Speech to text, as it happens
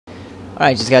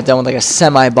Alright, just got done with like a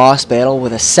semi-boss battle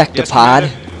with a sectopod.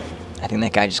 I think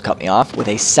that guy just cut me off with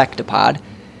a sectopod.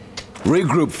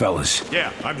 Regroup, fellas.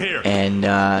 Yeah, I'm here. And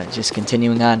just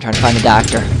continuing on, trying to find the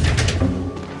doctor.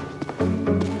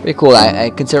 Pretty cool. I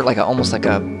consider it like almost like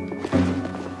a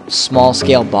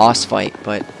small-scale boss fight,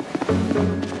 but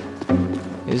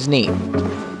it was neat.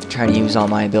 Trying to use all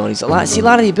my abilities. A lot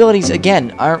of the abilities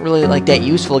again aren't really like that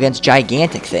useful against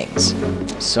gigantic things.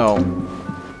 So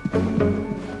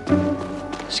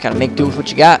just gotta make do with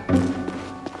what you got.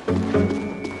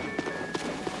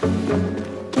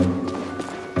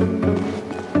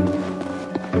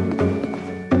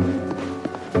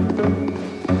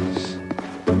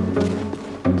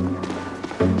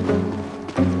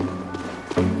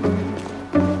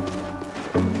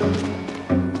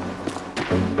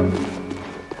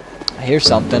 I hear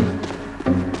something.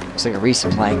 Looks like a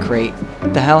resupply crate.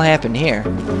 What the hell happened here?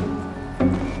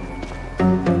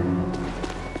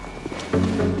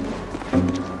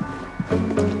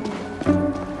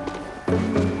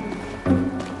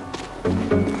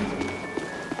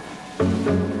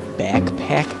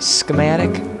 Backpack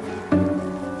schematic.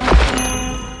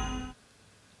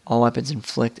 All weapons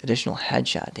inflict additional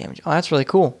headshot damage. Oh, that's really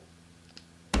cool.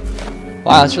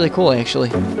 Wow, that's really cool,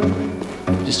 actually.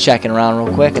 Just checking around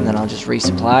real quick, and then I'll just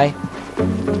resupply.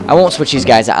 I won't switch these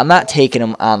guys out. I'm not taking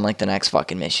them on, like, the next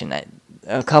fucking mission.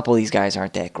 A couple of these guys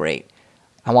aren't that great.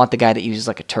 I want the guy that uses,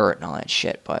 like, a turret and all that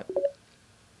shit, but...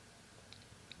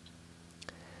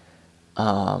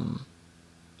 And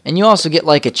you also get,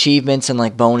 like, achievements and,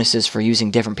 like, bonuses for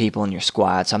using different people in your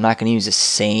squad, so I'm not going to use the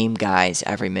same guys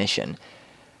every mission.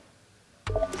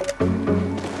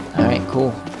 Alright,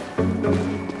 cool.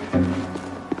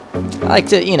 I like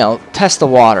to, you know, test the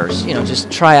waters. You know,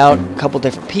 just try out a couple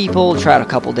different people, try out a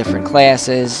couple different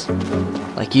classes,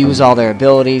 like use all their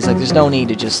abilities. Like, there's no need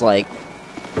to just like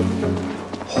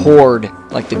hoard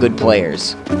like the good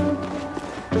players,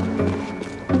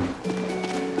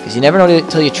 because you never know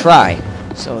until you try.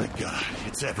 So, Oh my God,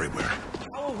 it's everywhere.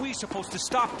 How are we supposed to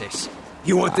stop this?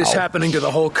 You want this happening to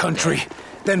the whole country?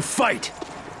 Then fight!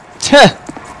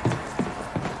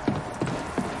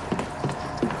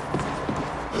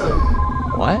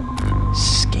 What?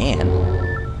 Scan.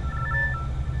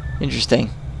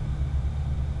 Interesting.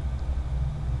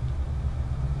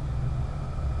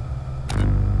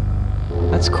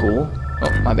 That's cool.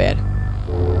 Oh, my bad.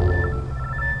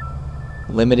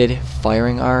 Limited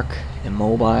firing arc,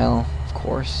 immobile, of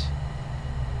course.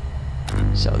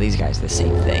 So these guys are the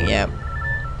same thing, yep.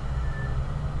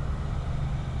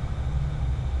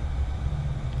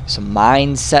 Some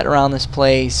mines set around this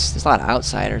place. There's a lot of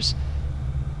outsiders.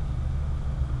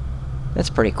 That's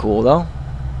pretty cool, though.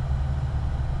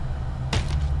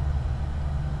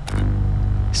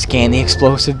 Scan the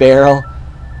explosive barrel.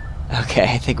 Okay,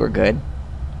 I think we're good.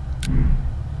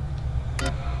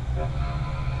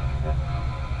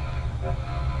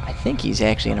 I think he's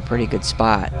actually in a pretty good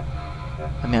spot.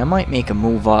 I mean, I might make a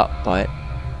move up, but...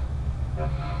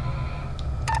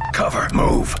 Cover,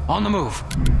 move! On the move.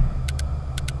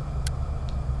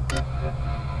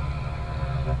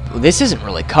 This isn't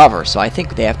really cover, so I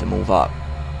think they have to move up.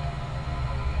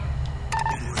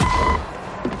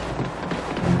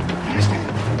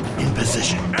 In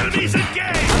position. Enemies engaged!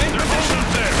 They're both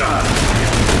up there!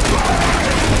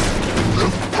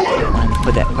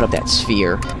 Put up that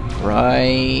sphere.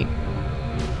 Right.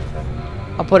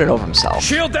 I'll put it over himself.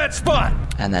 Shield that spot!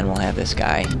 And then we'll have this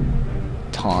guy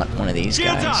taunt one of these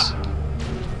Shields guys. up.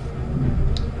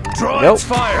 Draw Nope. its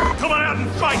fire! Come on out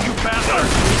and fight, you bastard!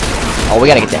 Oh, we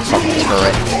gotta get that fucking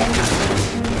turret.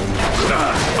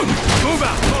 Move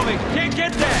out! Moving! Can't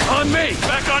get that! On me!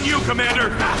 Back on you, Commander!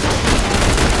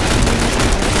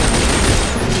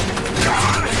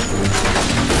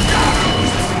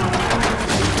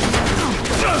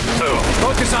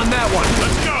 Focus on that one!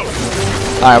 Let's go!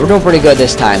 Alright, we're doing pretty good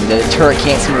this time. The turret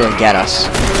can't seem to really get us.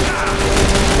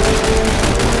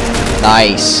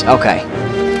 Nice. Okay.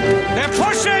 They're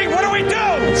pushing! What do we do?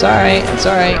 It's alright. It's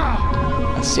alright.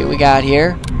 Let's see what we got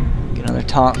here. Get another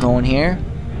taunt going here.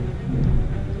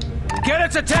 Get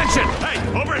its attention! Hey,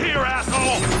 over here,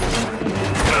 asshole!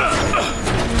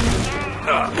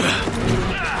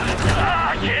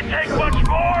 I can't take much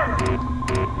more!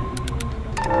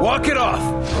 Walk it off!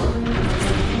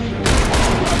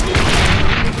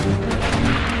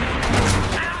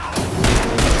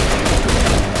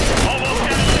 Almost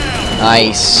got it down!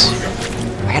 Nice.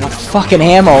 I got no fucking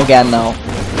ammo again, though.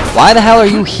 Why the hell are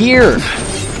you here?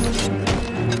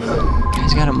 You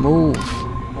guys gotta move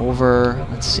over.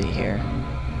 Let's see here.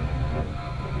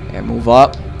 There, move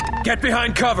up. Get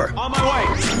behind cover! On my way.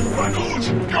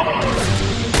 Come on!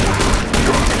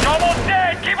 You're almost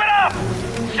dead! Keep it up!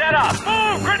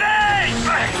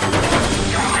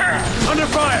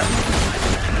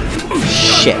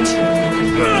 Shit.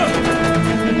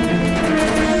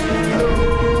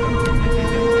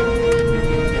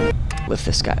 Lift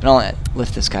this guy. No,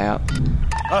 lift this guy up.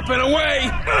 Up and away!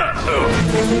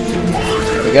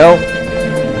 There we go.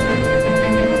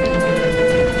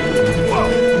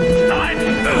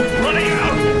 Running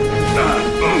out!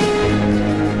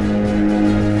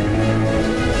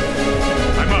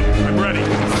 I'm up. I'm ready.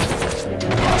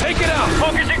 Take it out!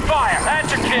 Focusing fire!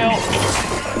 That's a kill!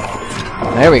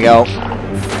 There we go.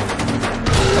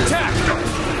 Attack!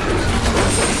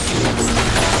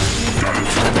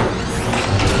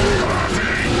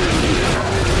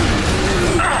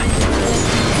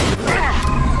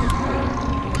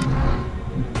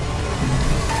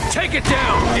 Take it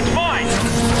down! It's mine!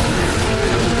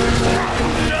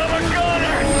 Another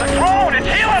gunner! The drone! It's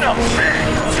healing him!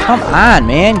 Come on,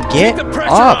 man. Get the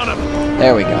pressure up. on him.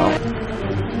 There we go.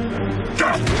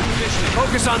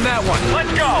 Focus on that one.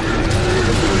 Let's go!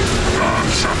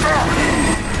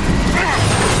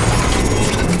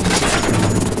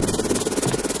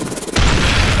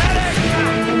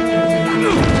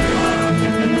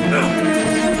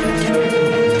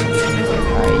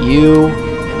 Alright, you.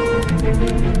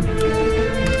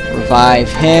 Revive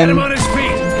Get him him. on his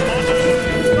feet.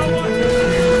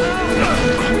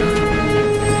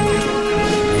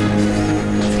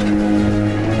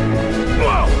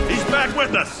 Whoa! He's back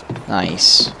with us.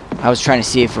 Nice. I was trying to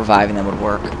see if reviving them would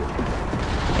work.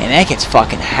 Man, that gets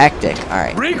fucking hectic.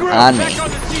 Alright, Regroup. on me. Back on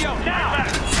the CO. Now.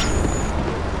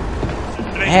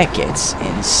 That gets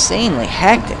insanely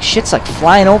hectic. Shit's like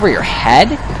flying over your head.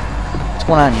 What's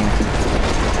going on here?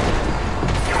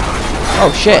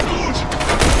 Oh shit.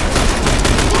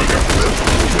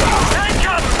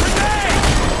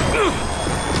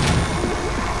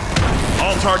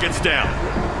 All targets down.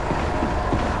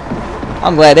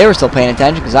 I'm glad they were still paying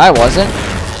attention because I wasn't.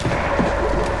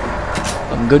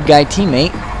 I'm a good guy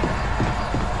teammate.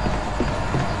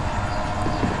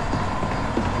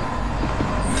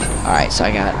 Alright, so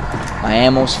I got my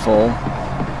ammo's full.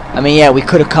 I mean, yeah, we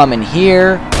could have come in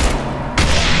here.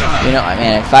 You know, I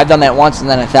mean, if I've done that once and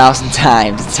then 1,000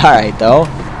 times, it's alright though.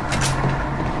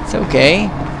 It's okay.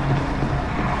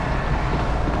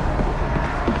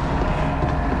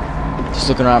 Just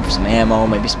looking around for some ammo,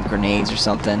 maybe some grenades or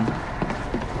something.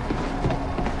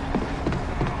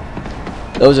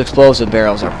 Those explosive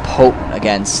barrels are potent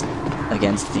against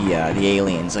the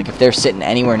aliens. Like if they're sitting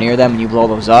anywhere near them and you blow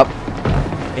those up,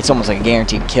 it's almost like a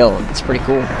guaranteed kill. It's pretty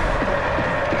cool.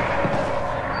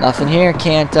 Nothing here.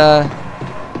 Can't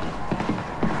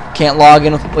log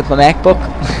in with my MacBook.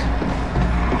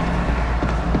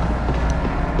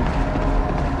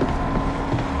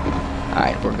 All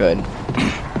right, we're good.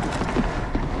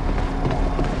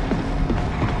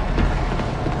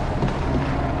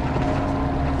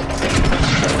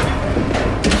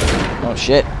 Oh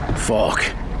shit. Falk,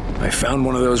 I found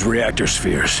one of those reactor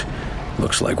spheres.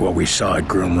 Looks like what we saw at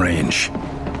Groom Range.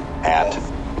 And?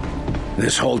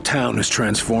 This whole town is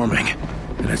transforming,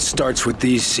 and it starts with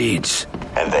these seeds.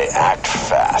 And they act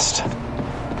fast.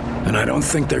 And I don't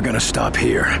think they're gonna stop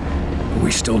here. But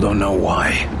we still don't know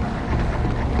why.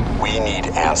 We need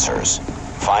answers.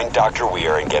 Find Dr.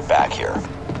 Weir and get back here.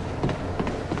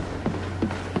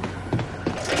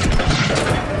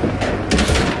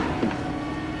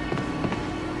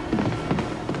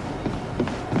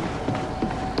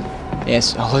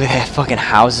 Yes, oh, look at that, fucking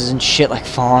houses and shit like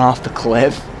falling off the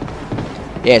cliff.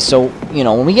 Yeah, so, you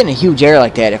know, when we get in a huge area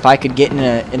like that, if I could get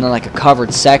in like a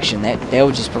covered section, that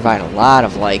would just provide a lot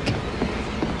of, like,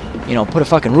 you know, put a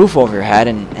fucking roof over your head,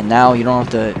 and now you don't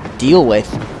have to deal with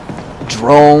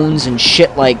drones and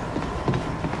shit like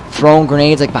throwing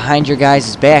grenades like behind your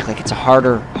guys' back. Like, it's a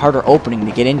harder opening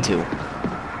to get into.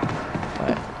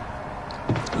 But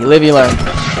you live, you learn.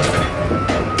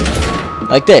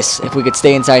 Like this, if we could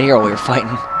stay inside here while we were fighting.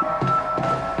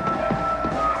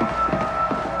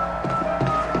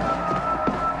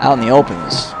 Out in the open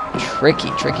is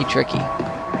tricky.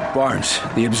 Barnes,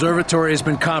 the observatory has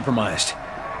been compromised.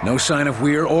 No sign of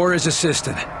Weir or his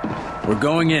assistant. We're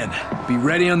going in. Be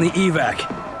ready on the evac.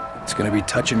 It's gonna be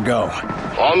touch and go.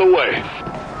 On the way.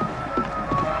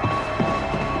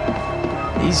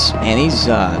 These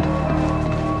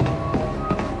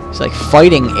like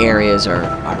fighting areas are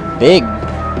big.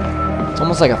 It's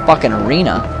almost like a fucking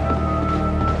arena.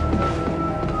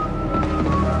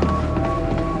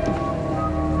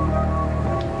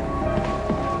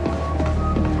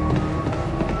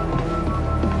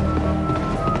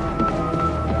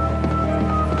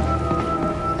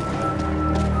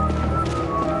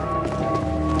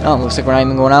 Oh, looks like we're not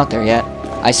even going out there yet.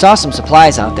 I saw some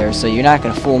supplies out there, so you're not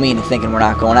gonna fool me into thinking we're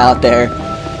not going out there.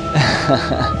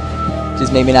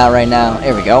 Just maybe not right now.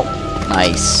 There we go.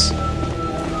 Nice.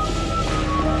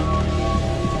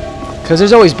 Because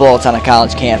there's always bullets on a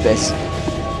college campus.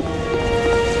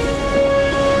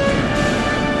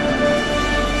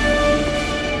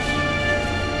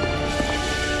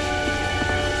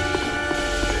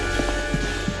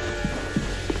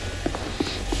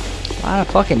 A lot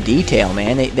of fucking detail,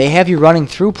 man. They have you running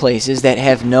through places that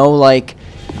have no, like,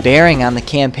 bearing on the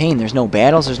campaign. There's no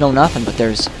battles, there's no nothing, but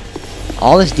there's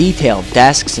all this detail.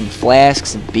 Desks and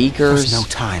flasks and beakers. There's no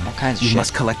time. All kinds of You shit.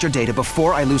 must collect your data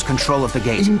before I lose control of the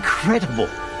gate. Incredible.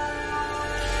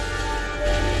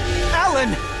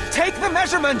 Alan! Take the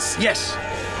measurements! Yes,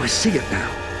 I see it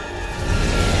now.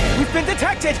 We've been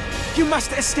detected! You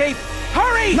must escape!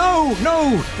 Hurry! No,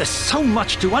 no, there's so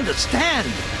much to understand.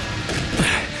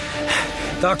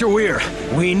 Dr. Weir,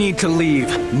 we need to leave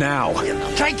now.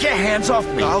 Take your hands off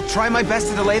me. I'll try my best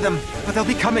to delay them, but they'll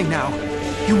be coming now.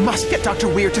 You must get Dr.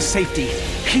 Weir to safety.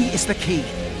 He is the key.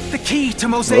 The key to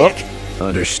Mosaic. Whoop.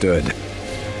 Understood.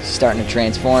 Starting to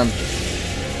transform.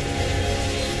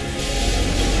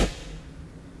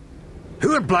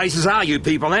 Who in blazes are you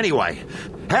people anyway?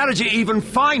 How did you even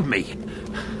find me?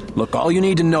 Look, all you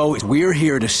need to know is we're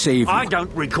here to save you. I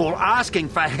don't recall asking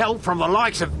for help from the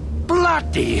likes of...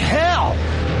 Bloody hell!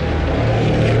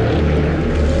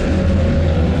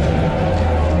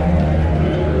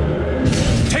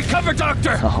 Take cover,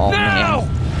 Doctor! Oh, now!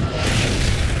 man.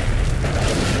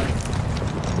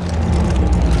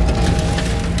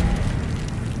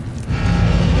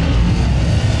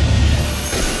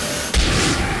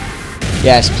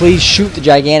 Yes, please shoot the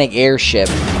gigantic airship.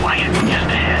 Quiet, just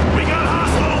ahead. We got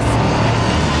hostiles.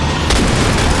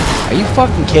 Are you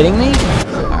fucking kidding me?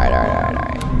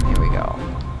 Alright. Here we go.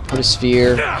 Put a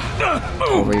sphere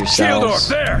over Shield orb, yourselves.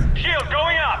 there! Shield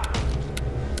going up.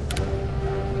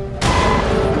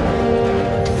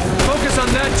 Focus on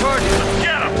that target.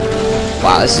 Get him.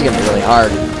 Wow, this is gonna be really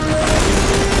hard.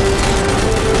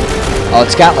 Oh,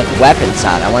 it's got like weapons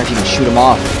on it. I wonder if you can shoot them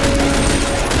off.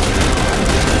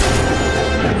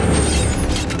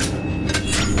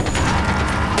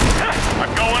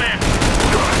 I'm going in.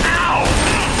 Ow!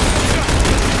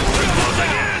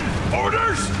 Closing in.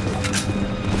 Orders.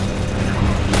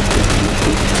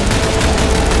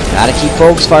 Gotta keep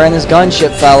folks firing this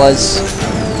gunship, fellas.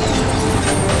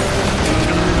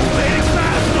 Fading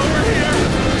fast over here.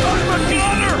 I'm a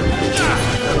gunner.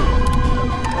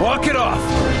 Walk it off.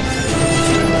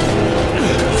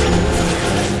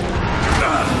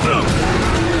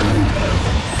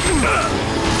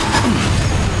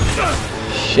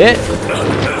 Shit.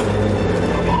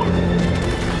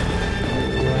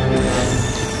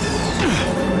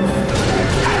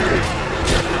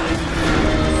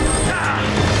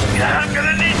 I'm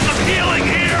gonna need some healing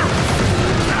here.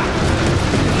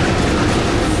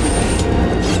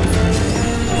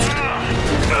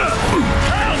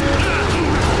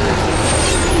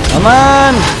 Come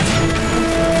on.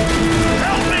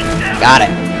 Help me, damn it. Got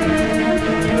it.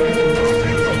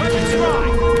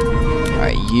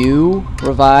 Alright, you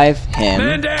revive him.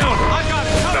 Man down! I got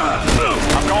it.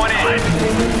 I'm going in.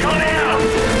 Go now.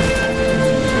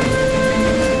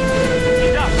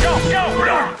 Go.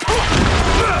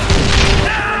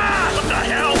 Ah, what the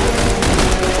hell?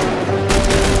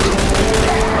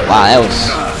 Wow, that was...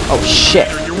 Oh, shit.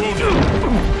 You're wounded.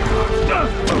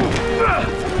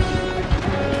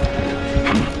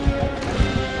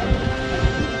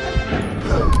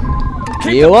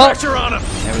 Keep Heal the up. pressure on him!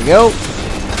 There we go.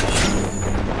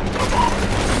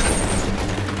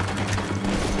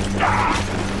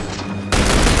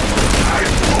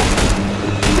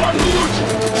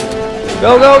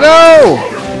 Go, go, go!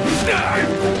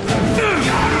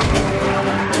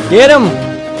 Get him!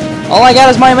 All I got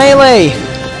is my melee!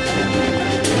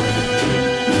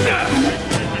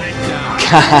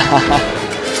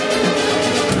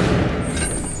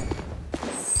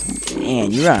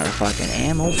 Man, you're out of fucking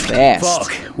ammo fast.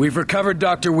 Falk, we've recovered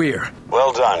Dr. Weir.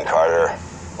 Well done, Carter.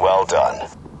 Well done.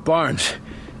 Barnes,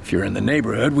 if you're in the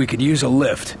neighborhood, we could use a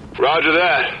lift. Roger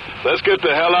that. Let's get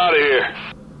the hell out of here.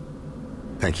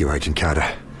 Thank you, Agent Carter.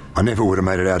 I never would have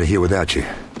made it out of here without you.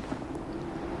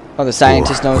 Oh, the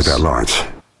scientist knows. Without Lawrence.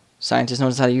 Scientist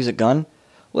knows how to use a gun?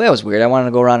 Well, that was weird. I wanted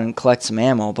to go around and collect some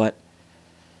ammo, but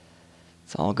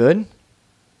it's all good.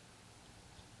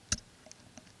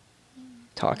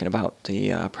 Talking about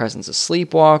the presence of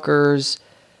sleepwalkers.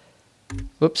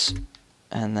 Whoops.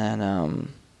 And then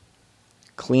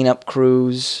cleanup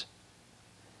crews.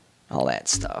 All that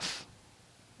stuff.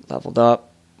 Leveled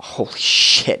up. Holy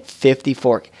shit.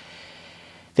 54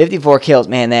 kills.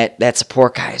 Man, that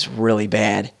support guy is really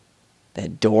bad.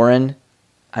 That Doran.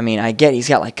 I mean, I get he's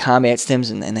got like combat stims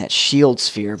and that shield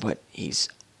sphere, but he's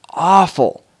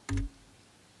awful.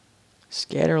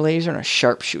 Scatter laser and a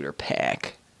sharpshooter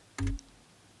pack.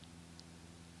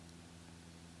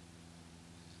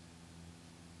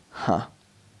 Huh.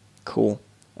 Cool.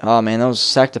 Oh man, those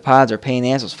sectopods are a pain in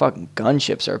the ass. Those fucking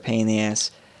gunships are a pain in the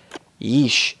ass.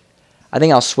 Yeesh. I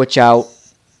think I'll switch out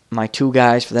my 2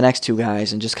 guys for the next 2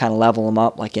 guys and just kind of level them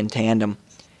up like in tandem.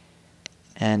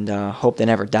 And hope they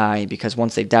never die, because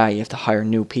once they die you have to hire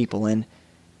new people in.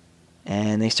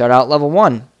 And they start out level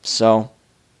 1. So,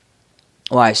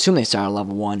 well, I assume they start at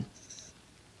level 1.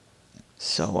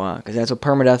 So, because that's what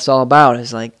permadeath's all about,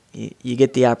 is like you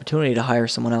get the opportunity to hire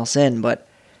someone else in, but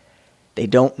they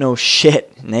don't know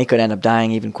shit, and they could end up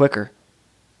dying even quicker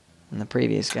than the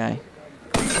previous guy.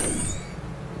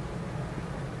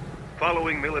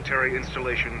 Following military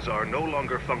installations are no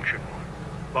longer functional.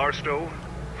 Barstow,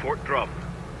 Fort Drum,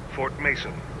 Fort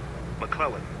Mason,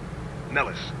 McClellan,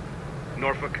 Nellis,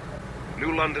 Norfolk,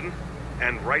 New London,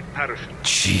 and Wright-Patterson.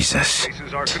 Jesus.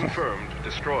 Bases are confirmed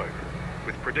destroyed,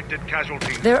 with predicted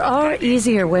casualties. There are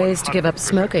easier ways to give up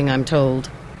smoking, I'm told.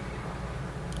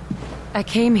 I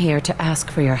came here to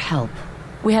ask for your help.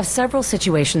 We have several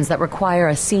situations that require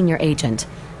a senior agent,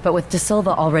 but with De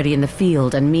Silva already in the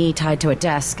field and me tied to a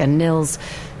desk and Nils...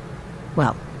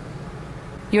 Well,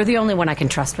 you're the only one I can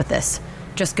trust with this.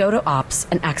 Just go to Ops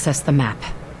and access the map.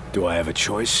 Do I have a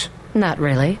choice? Not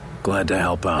really. Glad to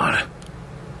help out.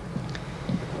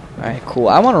 Alright, cool.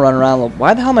 I want to run around a little...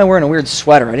 Why the hell am I wearing a weird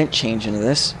sweater? I didn't change into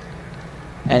this.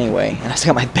 Anyway, and I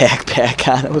still got my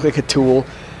backpack on. It looked like a tool.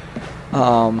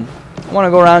 I want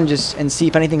to go around and see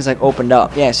if anything's like opened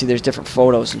up. Yeah, see, there's different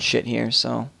photos and shit here,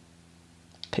 so...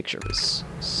 Picture of his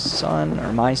son,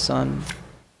 or my son.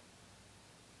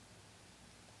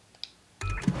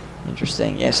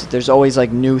 Interesting. Yes, there's always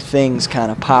like new things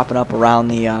kind of popping up around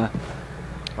the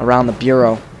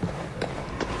bureau.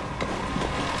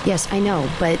 Yes, I know,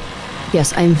 but...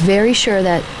 Yes, I'm very sure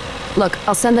that... Look,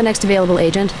 I'll send the next available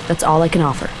agent. That's all I can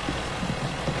offer.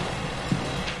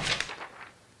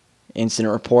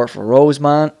 Incident report for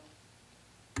Rosemont.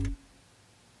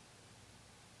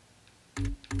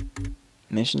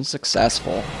 Mission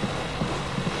successful.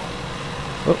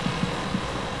 Oh.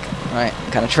 Alright,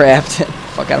 I'm kind of trapped.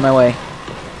 Fuck out of my way.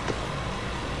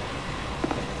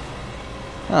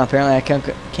 Oh, apparently I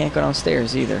can't go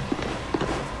downstairs either.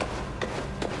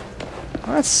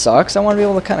 Well, that sucks. I want to be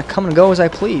able to kind of come and go as I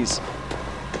please.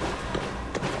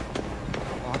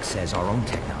 Locke says our own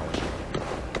technology.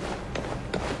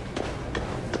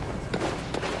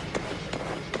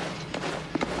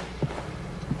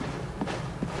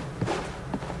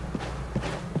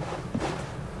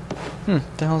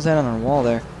 What the hell is that on the wall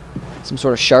there? Some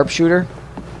sort of sharpshooter?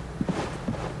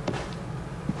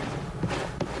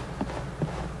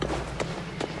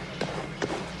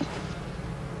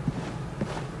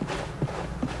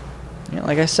 Yeah,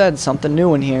 like I said, something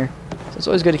new in here. So it's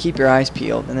always good to keep your eyes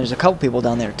peeled. And there's a couple people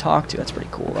down there to talk to. That's pretty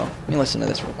cool, though. Let me listen to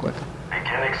this real quick.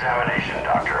 Begin examination,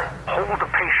 Doctor. Hold the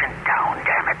patient down,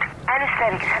 damn it.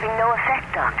 Anesthetic is having no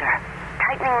effect, Doctor.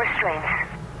 Tightening restraints.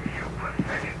 You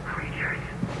pathetic creatures.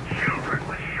 Children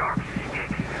with sharp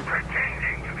sticks,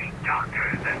 pretending to be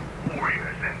doctors and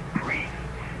warriors and priests.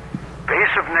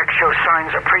 Base of neck shows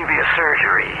signs of previous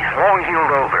surgery. Long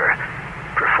healed over.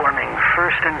 Performing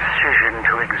first incision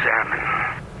to examine.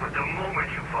 But the moment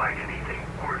you find anything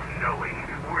worth knowing,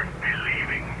 worth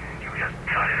believing, you just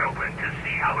cut it open to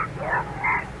see how it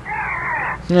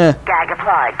works. Yeah. Gag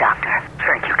applied, Doctor.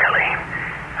 Thank you, Kelly.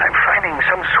 I'm finding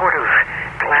some sort of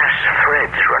glass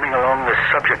threads running along the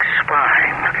subject's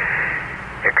spine.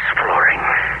 Exploring.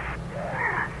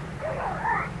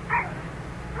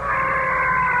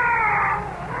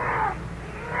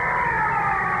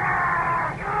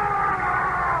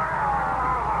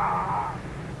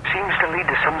 Seems to lead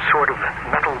to some sort of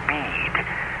metal bead.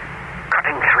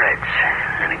 Cutting threads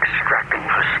and extracting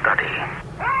for study.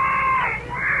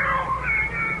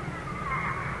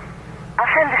 I'll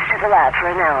send this to the lab for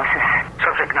analysis.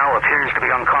 Subject now appears to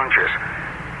be unconscious.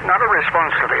 Not a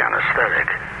response to the anesthetic.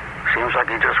 Seems like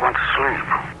he just went to sleep.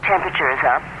 Temperature is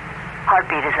up.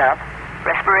 Heartbeat is up.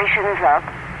 Respiration is up.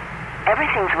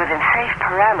 Everything's within safe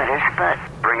parameters, but...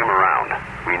 Bring him around.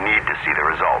 We need to see the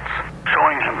results.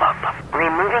 Showing him up.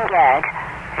 Removing gag.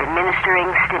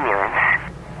 Administering stimulants.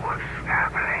 What's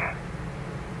happening?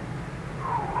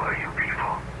 Who are you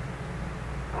people?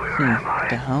 Where am What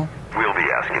the I? hell? We'll be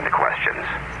asking the questions.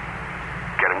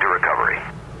 Get him to recovery.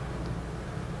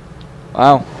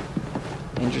 Wow.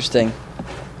 Interesting.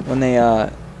 When they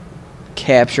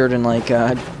captured and like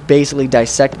basically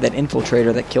dissected that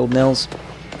infiltrator that killed Nils.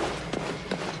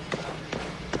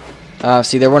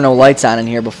 See, there were no lights on in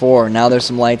here before. Now there's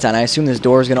some lights on. I assume this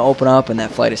door is going to open up and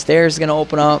that flight of stairs is going to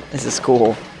open up. This is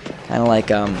cool. Kind of like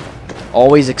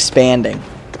always expanding.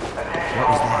 What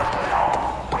was that?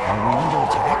 Are we under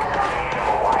attack?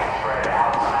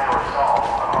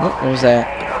 Oh, there's that.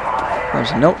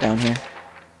 There's a note down here.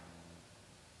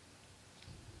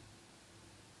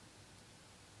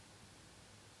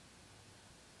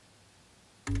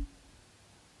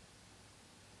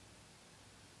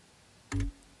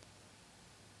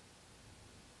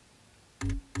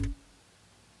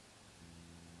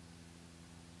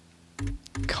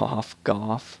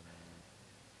 Goff.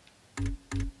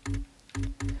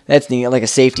 That's neat, like a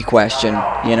safety question,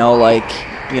 you know, like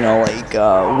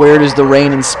where does the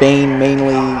rain in Spain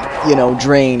mainly,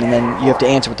 drain, and then you have to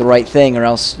answer with the right thing, or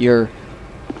else you're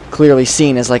clearly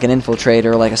seen as like an infiltrator,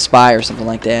 or like a spy, or something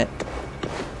like that.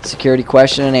 Security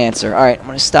question and answer. All right, I'm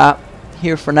gonna stop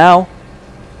here for now.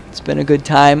 It's been a good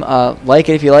time. Like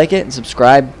it if you like it, and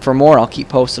subscribe for more. I'll keep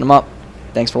posting them up.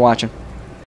 Thanks for watching.